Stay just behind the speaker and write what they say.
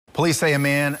Police say a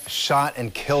man shot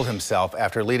and killed himself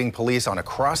after leading police on a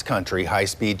cross-country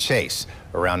high-speed chase.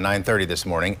 Around 9:30 this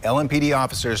morning, LMPD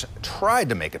officers tried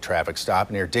to make a traffic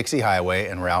stop near Dixie Highway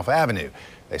and Ralph Avenue.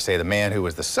 They say the man who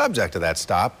was the subject of that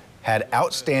stop had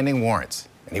outstanding warrants,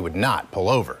 and he would not pull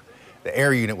over. The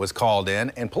air unit was called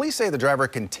in, and police say the driver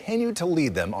continued to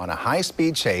lead them on a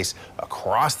high-speed chase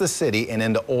across the city and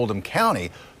into Oldham County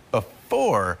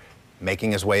before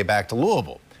making his way back to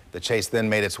Louisville. The chase then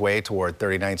made its way toward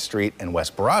 39th Street and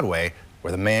West Broadway,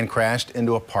 where the man crashed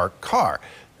into a parked car.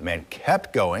 The man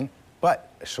kept going, but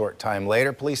a short time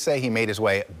later, police say he made his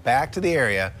way back to the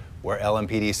area where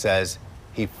LMPD says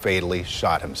he fatally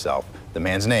shot himself. The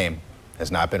man's name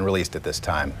has not been released at this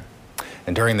time.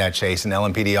 And during that chase, an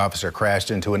LMPD officer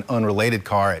crashed into an unrelated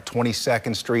car at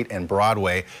 22nd Street and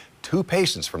Broadway. 2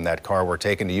 patients from that car were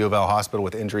taken to U of L Hospital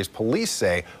with injuries police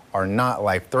say are not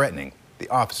life-threatening. The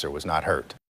officer was not hurt.